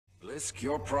Fisk,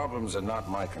 your problems are not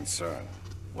my concern.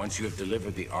 Once you have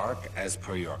delivered the Ark as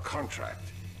per your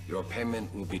contract, your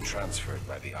payment will be transferred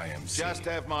by the IMC. Just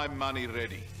have my money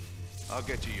ready. I'll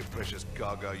get you your precious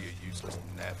cargo, you useless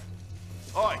nav.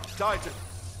 Oi, Titan!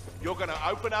 You're gonna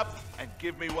open up and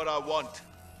give me what I want.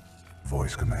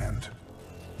 Voice command.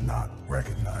 Not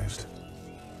recognized.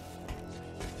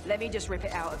 Let me just rip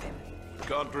it out of him.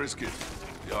 Can't risk it.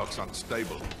 The Ark's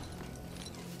unstable.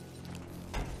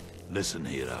 Listen,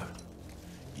 hero.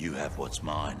 You have what's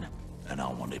mine, and I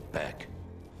want it back.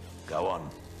 Go on.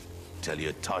 Tell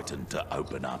your Titan to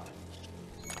open up.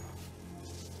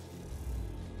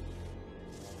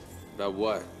 About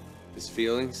what? His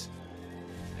feelings?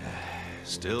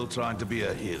 Still trying to be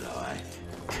a hero, eh?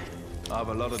 I have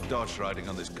a lot of dosh riding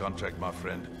on this contract, my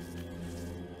friend.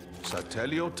 So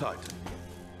tell your Titan,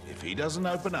 if he doesn't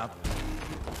open up,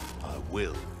 I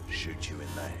will shoot you in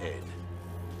the head.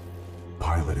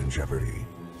 Pilot in jeopardy.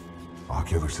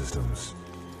 Ocular systems.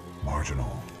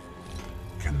 Marginal.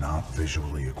 Cannot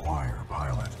visually acquire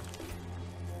pilot.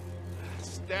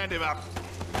 Stand him up.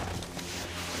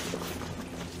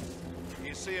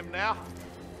 You see him now?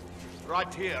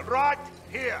 Right here, right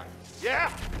here.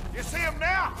 Yeah? You see him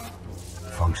now?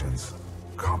 Functions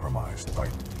compromised by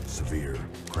severe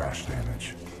crash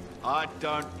damage. I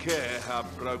don't care how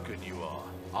broken you are.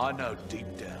 I know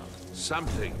deep down, some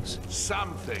things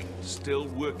still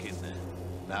work in there.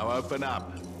 Now open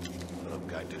up, or I'm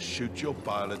going to shoot your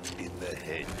pilot in the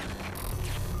head.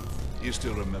 You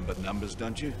still remember numbers,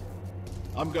 don't you?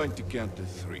 I'm going to count to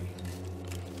 3. 1,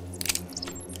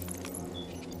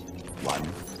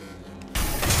 2,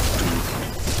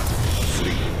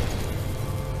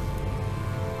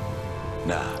 3.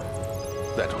 Nah,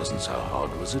 that wasn't so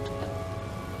hard, was it?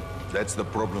 That's the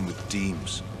problem with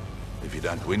teams. If you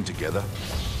don't win together,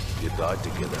 you die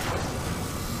together.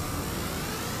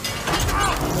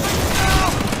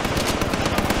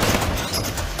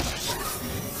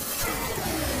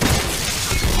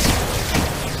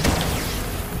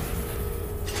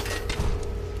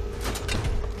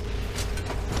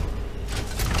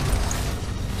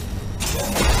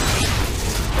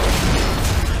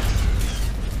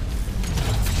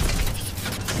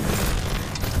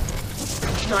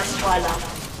 Nice try, love.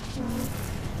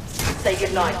 Say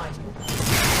goodnight.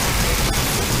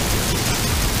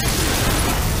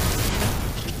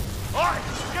 Alright,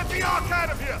 get the Ark out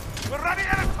of here! We're running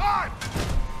out of time!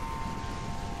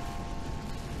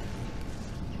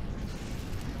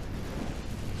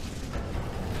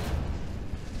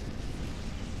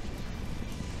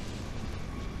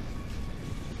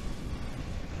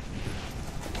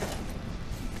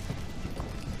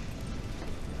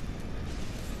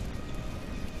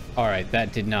 Alright,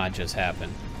 that did not just happen.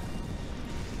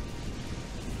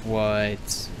 What?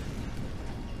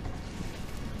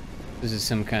 This is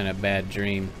some kind of bad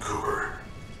dream. Cooper,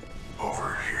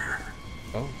 over here.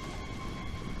 Oh.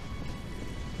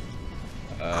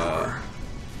 Cooper, I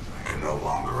can no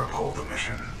longer uphold the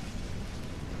mission.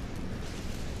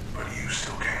 But you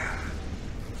still can.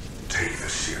 Take the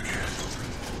seer kit.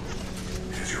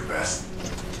 It is your best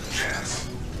chance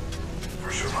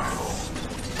for survival.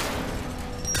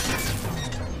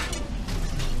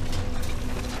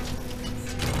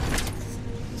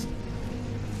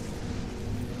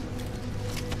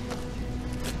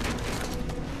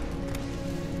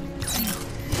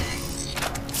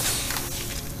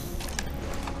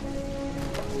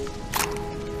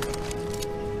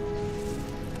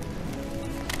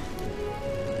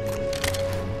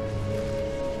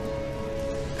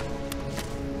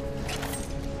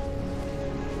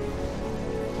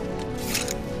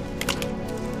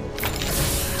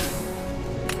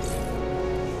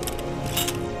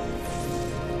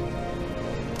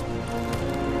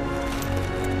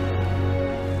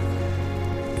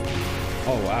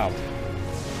 Oh, wow.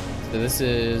 So this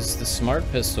is the smart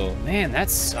pistol. Man, that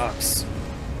sucks.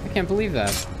 I can't believe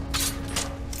that.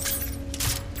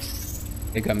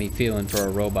 It got me feeling for a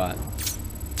robot.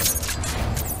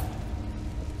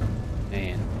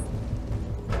 Man.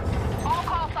 All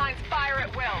call signs fire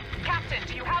at will. Captain,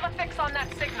 do you have a fix on that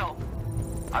signal?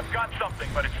 I've got something,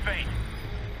 but it's faint.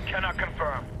 Cannot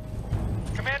confirm.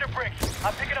 Commander Briggs,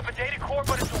 I'm picking up a data core,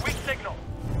 but it's a weak signal.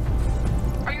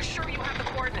 Are you sure you have the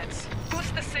coordinates?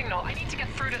 Boost the signal. I need to get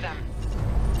through to them.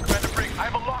 Commander Briggs, I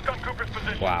have a lock on Cooper's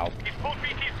position. Wow. He's pulled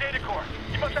BT's data core.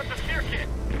 You must have the seer kit.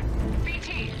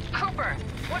 BT, Cooper,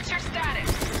 what's your status?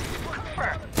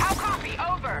 Cooper, how copy?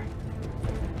 Over.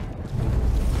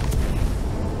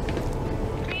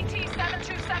 BT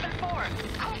 7274.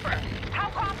 Cooper, how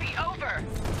copy? Over.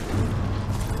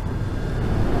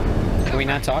 Can we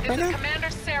not talk right This now? is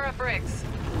Commander Sarah Briggs.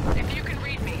 If you can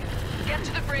read me, get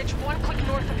Get to the bridge 1 click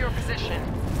north of your position.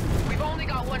 We've only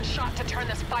got 1 shot to turn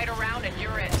this fight around and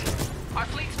you're it. Our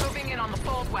fleet's moving in on the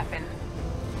fold weapon.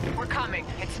 We're coming.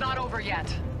 It's not over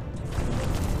yet.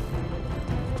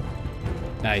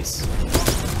 Nice.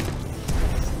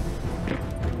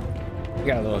 We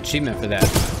got a little achievement for that.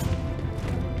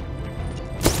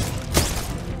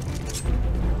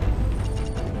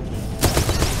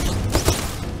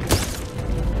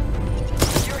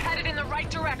 You're headed in the right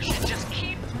direction. Just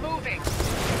keep moving.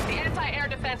 The anti-air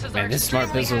defenses Man, are this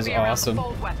smart extremely pistol is heavy around the awesome.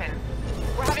 fold weapon.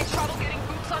 We're having trouble getting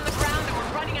boots on the ground and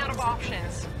we're running out of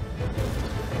options.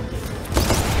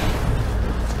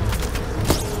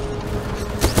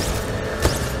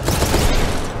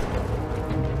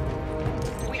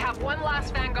 We have 1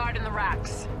 last Vanguard in the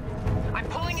racks. I'm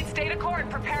pulling its data core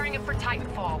and preparing it for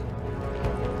Titanfall.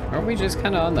 Aren't we just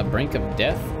kind of on the brink of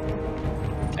death?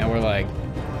 And we're like,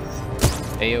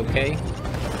 A-okay?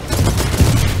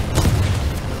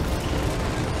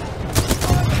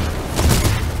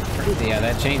 Crazy how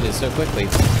that changes so quickly.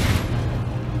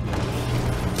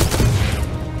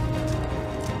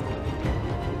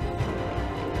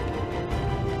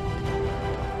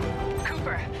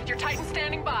 Cooper, your Titan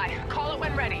standing by. Call it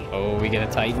when ready. Oh, we get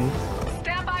a Titan?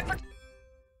 Stand by for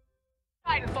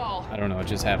Titanfall. I don't know what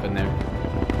just happened there.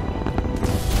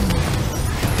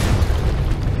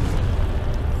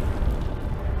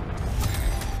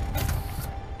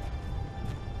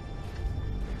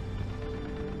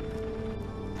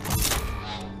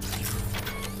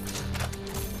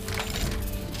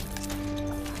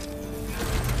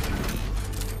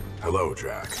 Hello,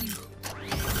 Jack.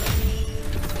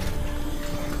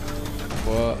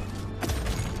 What?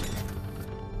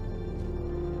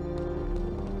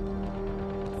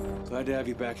 Glad to have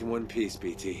you back in one piece,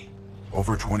 BT.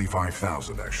 Over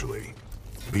 25,000, actually.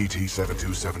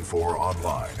 BT-7274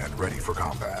 online and ready for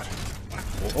combat.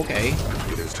 Well, okay.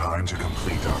 It is time to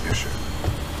complete our mission.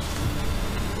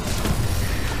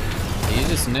 Do you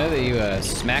just know that you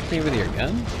smacked me with your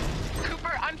gun?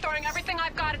 Cooper, I'm throwing everything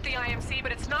I've got at the IMC,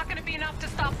 but it's not going to be enough to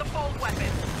stop the fold weapon.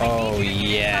 Oh, I need you to get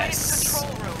yes. inside its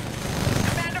control room.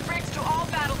 Commander Briggs to all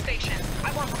battle stations.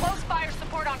 I want close fire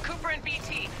support on Cooper and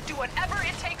BT. Do whatever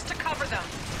it takes to cover them.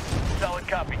 Solid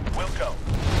copy. We'll go.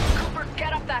 Cooper,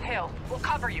 get up that hill. We'll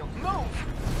cover you. Move!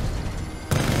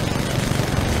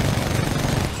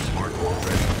 Smart ball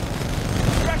ready.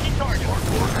 Tracking target.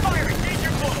 Fire! Engage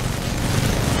your close.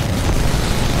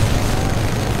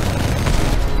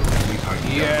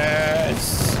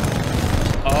 Yes!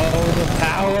 Oh, the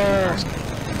power!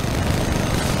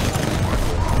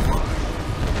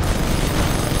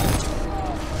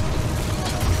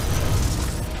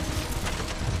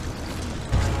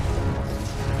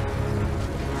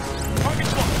 Target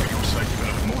close. For your sake, you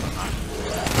have more than that.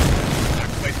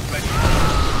 Activate the blade.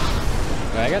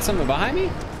 Wait, I got something behind me?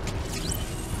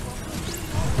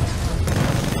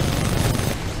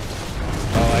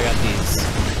 Oh, I got these.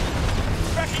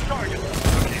 Tracking target.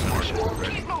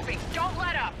 Keep moving. Don't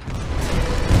let up.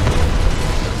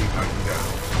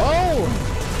 Oh!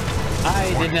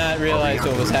 I did not realize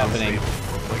what was happening.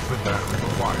 Replacement battery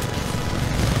required.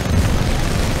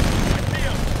 See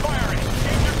him. Firing.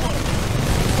 Engage your close.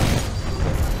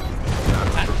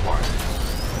 Battery required.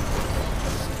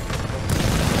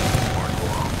 Smart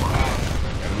ball online.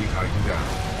 Enemy Titan down.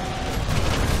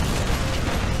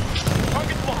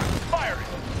 Target locked. Firing.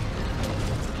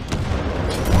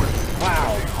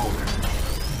 Wow. Hold it.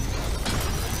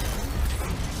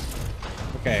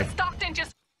 Okay, Stockton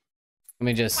just let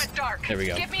me just... went dark. There we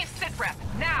go. Give me a sit rep.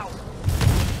 Now!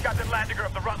 Captain Landiger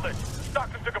of the Rutledge.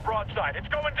 Stockton took a broadside. It's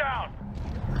going down.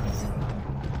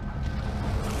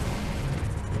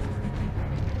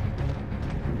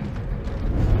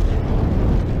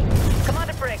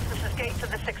 Commander Briggs, this is Gates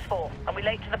of the 6-4. Are we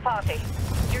late to the party?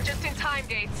 You're just in time,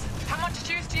 Gates. How much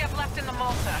juice do you have left in the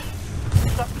Malta?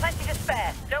 We've got plenty to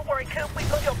spare. Don't worry, Coop, we've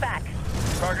got your back.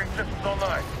 Targeting systems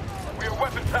online. We are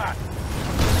weapons hot.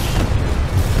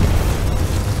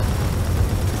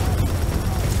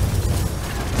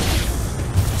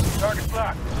 Target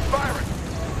locked. Firing.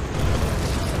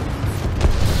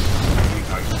 Enemy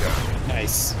Titan down.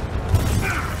 Nice.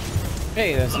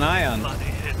 Hey, there's an Ion. A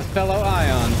fellow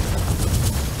Ion.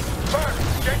 Fire.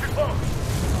 Engage your close.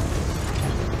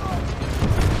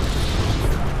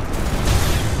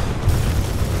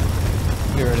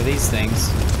 Get rid of these things.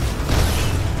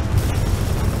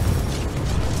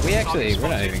 We're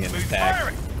not even getting attacked.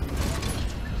 Firing.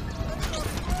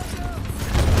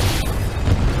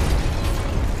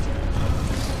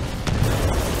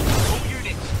 All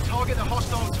units, target the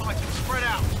hostile Titan. Spread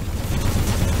out.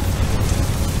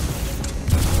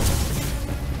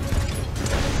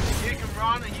 You can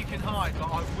run and you can hide.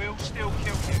 We'll still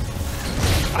kill you.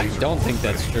 I don't think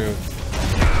that's true.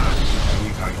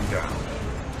 Enemy Titan down.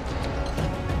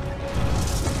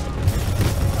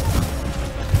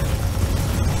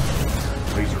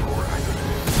 Laser core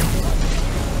activated.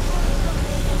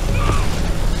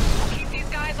 Keep these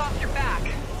guys off your back.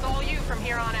 It's all you from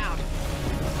here on out.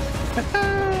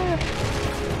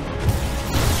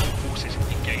 Forces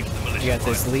engage the militia. You got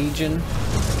this Legion.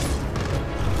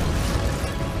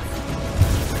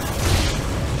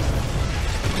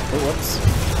 Oh, whoops.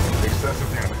 Excessive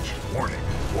damage. Warning.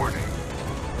 Warning.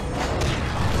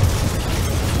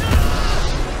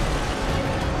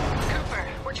 Cooper,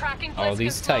 we're tracking All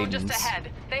these Blitzkrieg's phone just Titans.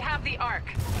 ahead. They have the Ark.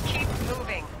 Keep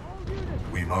moving.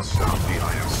 We must stop the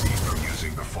IMC from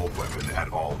using the Fold weapon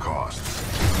at all costs.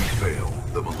 If we fail,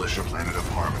 the militia planet of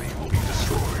Harmony will be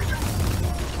destroyed.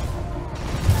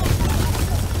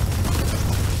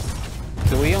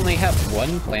 Do we only have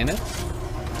one planet?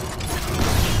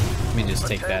 Let me just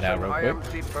take that out real quick.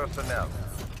 IMC personnel.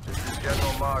 This is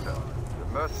General Mardo. The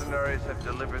mercenaries have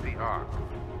delivered the Ark.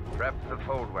 Prep the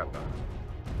Fold weapon.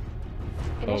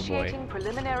 Oh boy. Initiating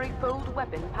preliminary fold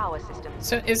weapon power system.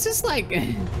 So is this like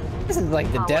this is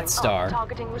like the Death Star?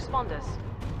 Targeting responders.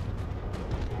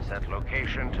 Set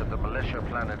location to the militia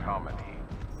planet Harmony.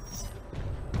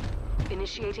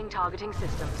 Initiating targeting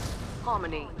systems.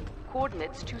 Harmony.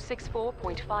 Coordinates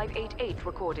 264.588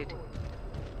 recorded.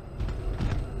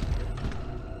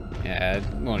 Yeah,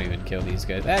 I won't even kill these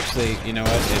guys. Actually, you know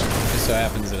what? It just so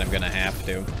happens that I'm gonna have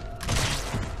to.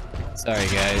 Sorry,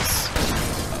 guys.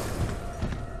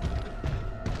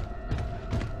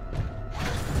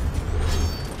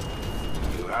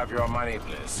 You have your money,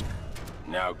 Blisk.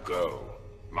 Now go.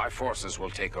 My forces will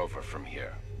take over from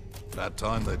here. About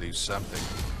time they do something.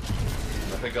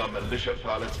 I think our militia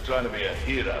pilot's trying to be a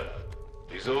hero.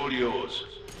 He's all yours.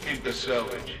 Keep the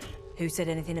salvage. Who said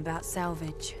anything about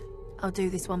salvage? I'll do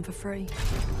this one for free.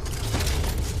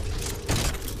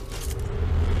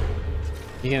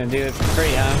 You gonna do it for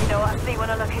free, huh? You know what I see when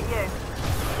I look at you?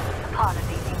 A pile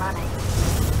of easy money.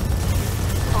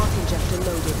 Arc injector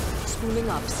loaded. Spooling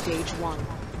up stage 1.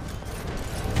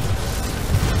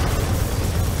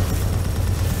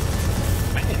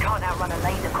 You can't outrun a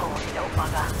laser core, you little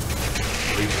bugger.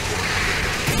 Laser core.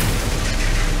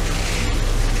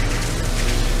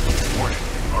 Warning.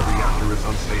 Our reactor is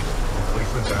unstable.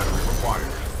 Replacement battery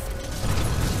required.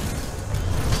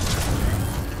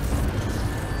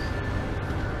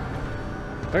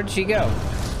 Where'd she go?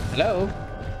 Hello?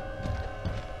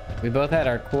 We both had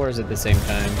our cores at the same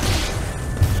time.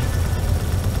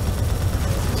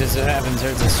 Just so happens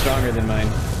hers is stronger than mine.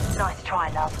 Nice try,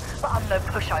 love, but I'm no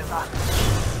pushover.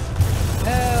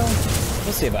 Well,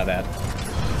 we'll see about that.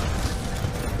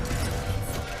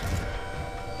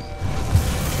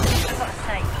 I've got to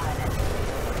say, pilot,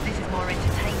 this is more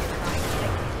entertaining than I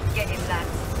expected. Get him,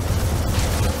 lads.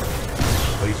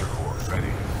 Laser core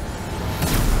ready.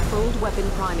 Fold weapon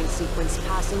priming sequence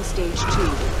passing stage 2.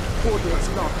 Coordinates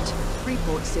locked.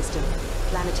 Report system.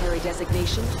 Planetary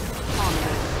designation.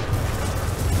 Harmony.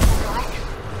 All right,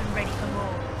 I'm ready for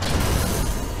more.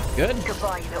 Good.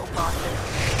 Goodbye, you little bastard.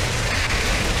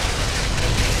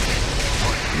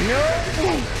 No!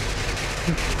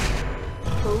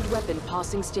 Fold weapon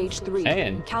passing stage 3.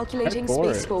 Man, Calculating that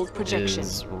core space fold projection.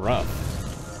 is rough.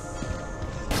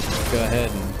 Let's go ahead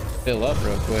and fill up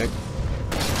real quick.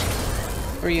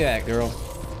 Where you at, girl?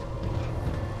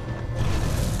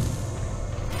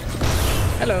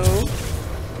 Hello.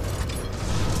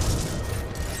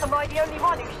 Am I the only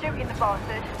one who's shooting the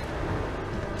bastard?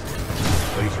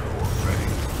 Laser core ready.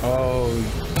 Oh,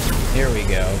 here we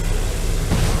go.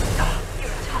 You're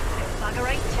a tough little bugger,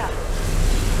 ain't ya?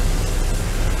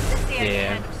 Let's see how you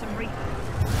Yeah. handle some reapers.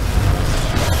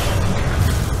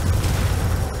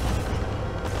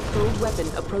 Fold weapon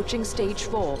approaching stage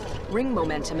 4. Ring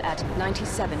momentum at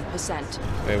 97%.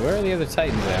 Wait, where are the other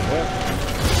Titans at? What?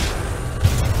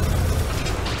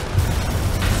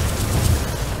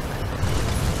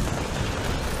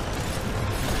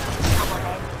 Come on,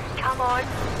 then. Come on.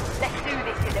 Let's do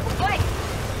this, you little place.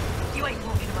 You ain't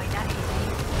walking away that easy.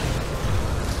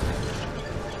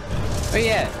 Where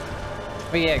you at?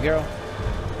 Where you at, girl?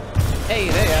 Hey,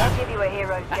 there you I'll are. give you a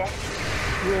hero's death.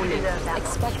 Warning. deserve that.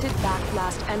 Expected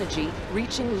backblast energy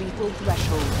reaching lethal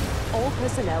threshold. All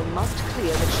personnel must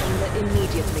clear the chamber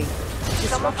immediately.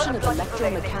 Disruption of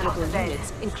electromechanical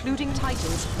units, including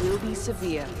Titans, will be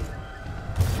severe.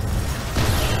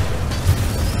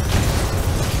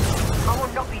 I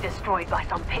will not be destroyed by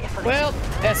some pitiful... Well,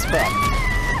 that's the problem.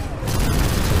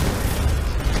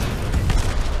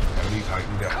 Enemy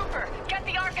Titan down. Cooper, get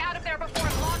the Ark out of there before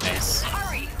it launches. Nice.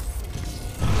 Hurry!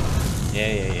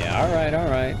 Yeah. All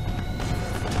right.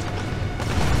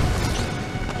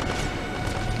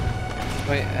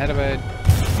 Wait, how do I...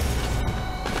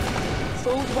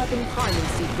 Full weapon priming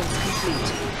sequence complete.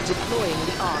 Deploying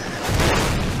the arc.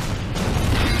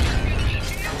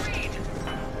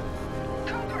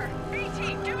 Cooper, BT,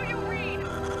 do you read?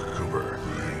 Cooper,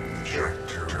 the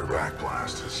injector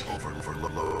backblast has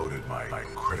overloaded my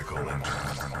critical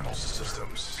internal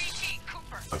systems. BT,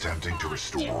 Cooper. Attempting to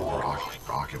restore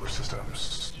ocular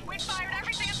systems. We fired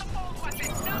everything at the fold weapon.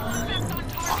 No effect on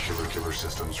target. Ocular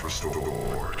systems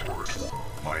restored.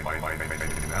 My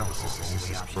analysis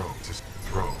is throw.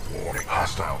 Warning.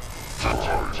 Hostile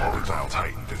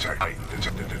Titan detected.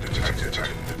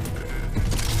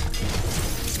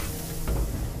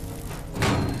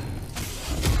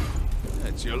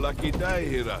 It's your lucky day,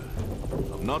 hero.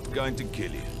 I'm not going to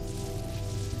kill you.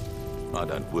 I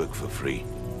don't work for free.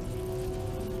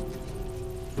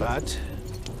 But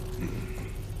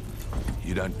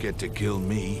you don't get to kill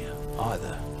me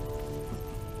either.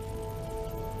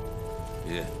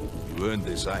 Yeah, you earned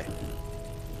this, eh?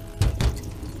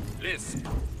 Liz,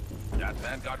 that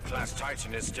Vanguard-class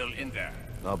Titan is still in there.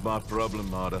 Not my problem,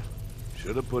 Marta.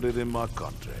 Should have put it in my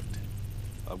contract.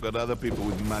 I've got other people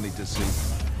with money to see.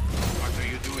 What are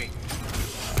you doing?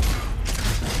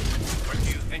 What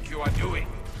do you think you are doing?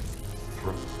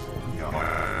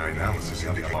 My analysis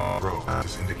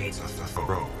indicates that the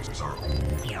throw is our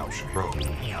only option.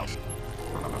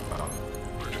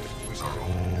 Is our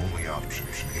only option.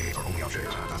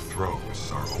 The throw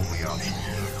is our only option.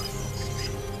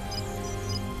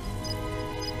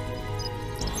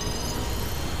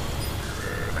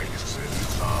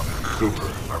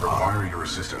 Cooper, I require your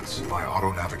assistance. My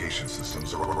auto-navigation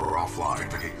systems are offline.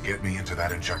 Get me into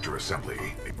that injector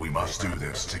assembly. We must do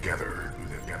this together.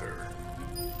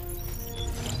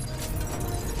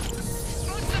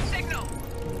 Boost the signal.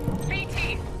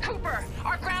 BT, Cooper,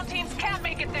 our ground teams can't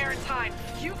make it there in time.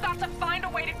 You've got to find a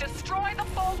way to destroy the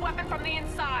fold weapon from the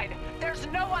inside. There's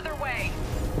no other way.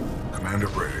 Commander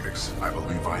Briggs, I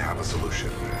believe I have a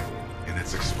solution. In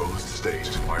its exposed state,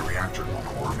 my reactor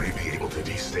core may be able to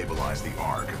destabilize the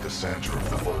arc at the center of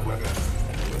the fold weapon.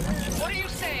 What are you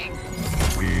saying?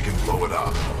 We can blow it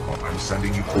up. I'm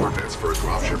sending you coordinates for a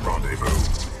dropship rendezvous.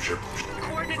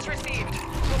 Coordinates received.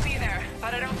 We'll be there,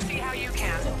 but I don't see how you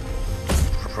can.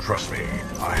 Trust me,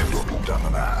 I have done the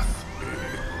math.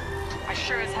 I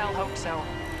sure as hell hope so.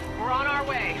 We're on our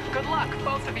way. Good luck,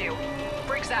 both of you.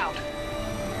 Briggs out.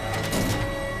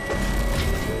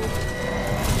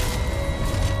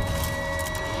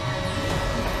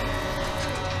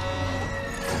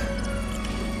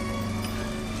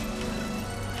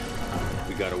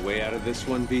 We got a way out of this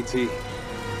one, BT?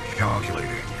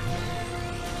 Calculating.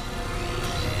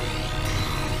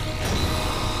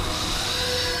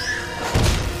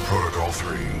 Protocol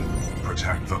 3.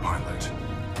 Protect the pilot.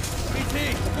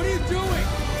 BT, what are you doing?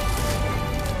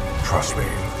 Trust me.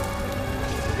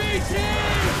 BT!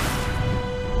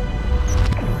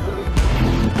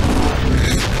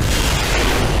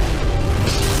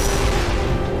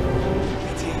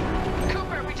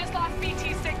 Cooper, we just lost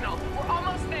BT signal. We're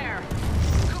almost there.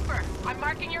 Cooper, I'm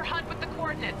marking your hunt with the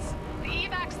coordinates. The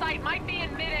evac site might be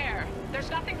in midair. There's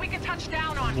nothing we can touch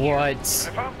down on here. What?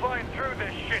 If I'm flying through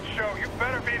this shit show, you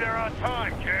better be there on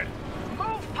time, kid.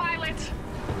 Move, pilot!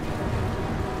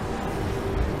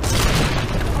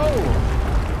 Oh!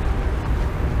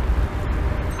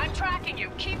 I'm tracking you.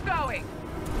 Keep going.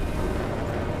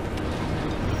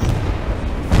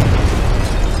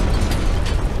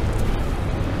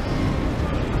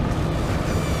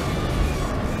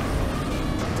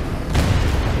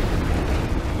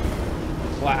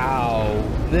 Wow,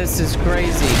 this is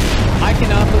crazy. I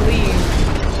cannot believe.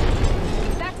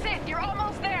 That's it. You're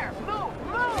almost there. Move,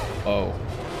 move. Oh.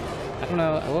 I don't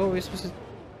know. What were we supposed to...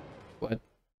 What?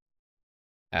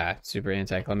 Ah, super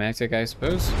anticlimactic, I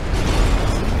suppose.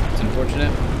 It's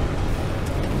unfortunate.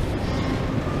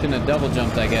 Couldn't have double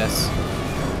jumped, I guess.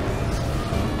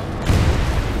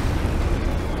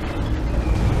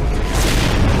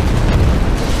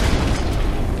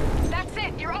 That's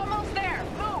it. You're almost there.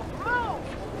 Move, move.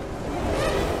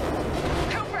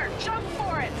 Cooper, jump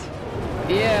for it.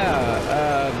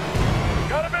 Yeah,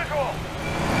 Got a visual.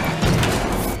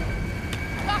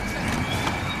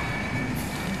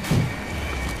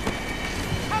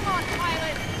 Come on,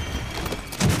 pilot.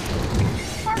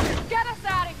 Parker, get us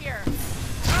out of here.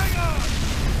 Hang on.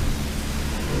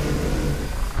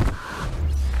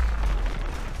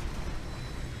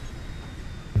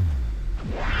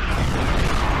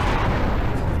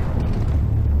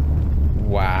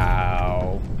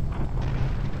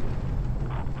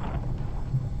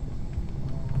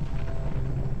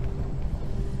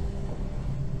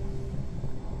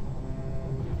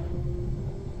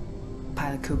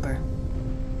 Pilot Cooper.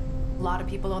 A lot of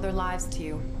people owe their lives to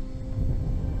you.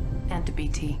 And to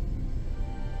BT.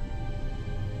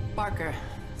 Barker,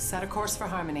 set a course for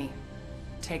Harmony.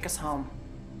 Take us home.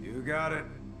 You got it.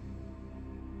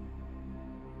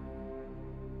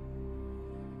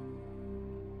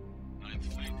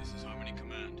 This is Harmony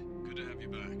Command. Good to have you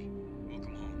back.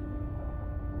 Welcome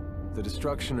home. The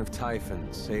destruction of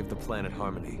Typhon saved the planet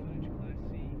Harmony.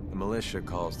 The militia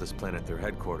calls this planet their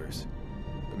headquarters,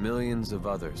 but millions of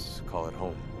others call it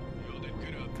home.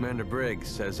 Commander Briggs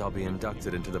says I'll be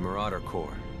inducted into the Marauder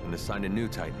Corps and assigned a new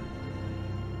Titan,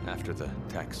 after the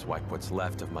techs wipe what's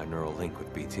left of my neural link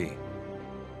with BT.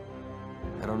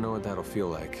 I don't know what that'll feel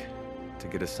like, to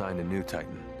get assigned a new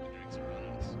Titan.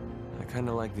 I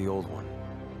kinda like the old one.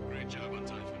 Great job on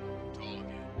Typhon, to all of you.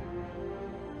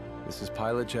 This is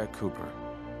Pilot Jack Cooper,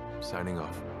 signing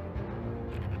off.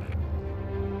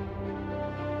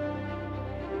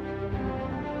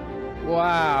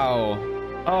 Wow.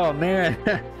 Oh man,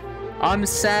 I'm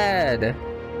sad.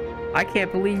 I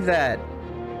can't believe that.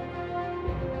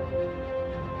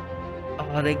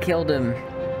 Oh, they killed him.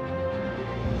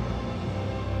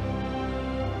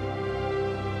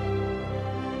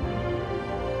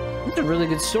 It's a really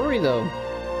good story, though.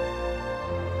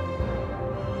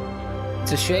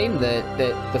 It's a shame that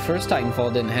the first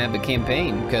Titanfall didn't have a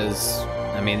campaign, because,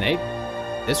 I mean,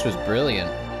 this was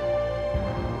brilliant.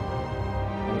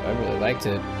 I really liked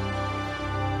it.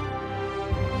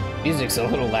 Music's a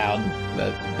little loud,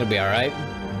 but it'll be alright.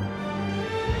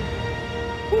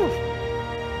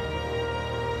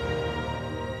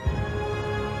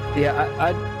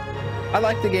 Yeah, I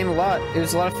liked the game a lot. It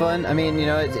was a lot of fun. I mean, you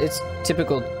know, it's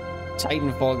typical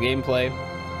Titanfall gameplay.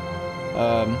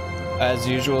 As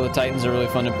usual, the Titans are really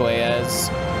fun to play as,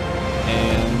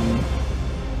 and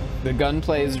the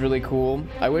gunplay is really cool.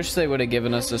 I wish they would have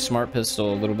given us a smart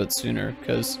pistol a little bit sooner,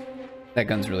 because that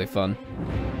gun's really fun.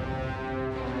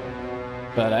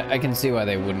 But I can see why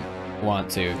they wouldn't want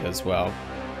to, as well.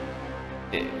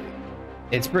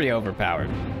 It's pretty overpowered.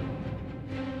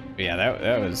 But yeah,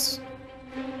 it was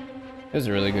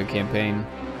a really good campaign.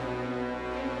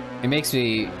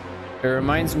 It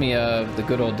reminds me of the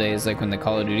good old days, like when the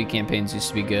Call of Duty campaigns used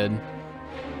to be good.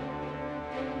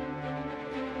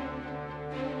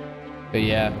 But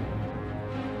yeah.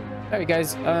 Alright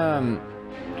guys, I'm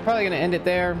probably gonna end it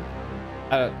there.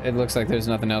 It looks like there's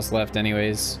nothing else left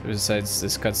anyways, besides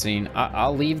this cutscene.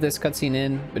 I'll leave this cutscene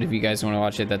in, but if you guys want to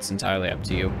watch it, that's entirely up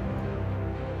to you.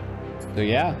 So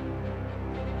yeah.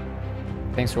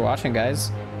 Thanks for watching,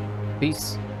 guys.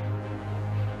 Peace.